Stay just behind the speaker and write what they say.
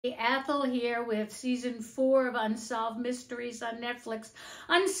Ethel here with season 4 of Unsolved Mysteries on Netflix.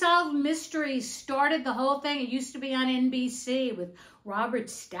 Unsolved Mysteries started the whole thing. It used to be on NBC with Robert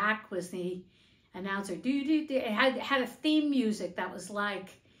Stack was the announcer. It had a theme music that was like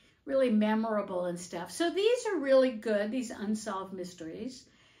really memorable and stuff. So these are really good, these Unsolved Mysteries.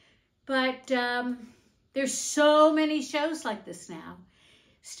 But there's so many shows like this now.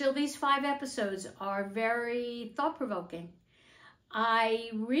 Still, these 5 episodes are very thought-provoking. I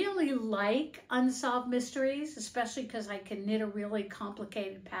really like Unsolved Mysteries, especially because I can knit a really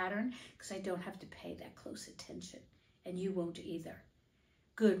complicated pattern because I don't have to pay that close attention. And you won't either.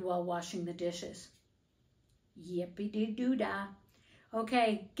 Good while washing the dishes. Yippee-dee-doo-dah.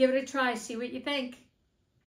 Okay, give it a try. See what you think.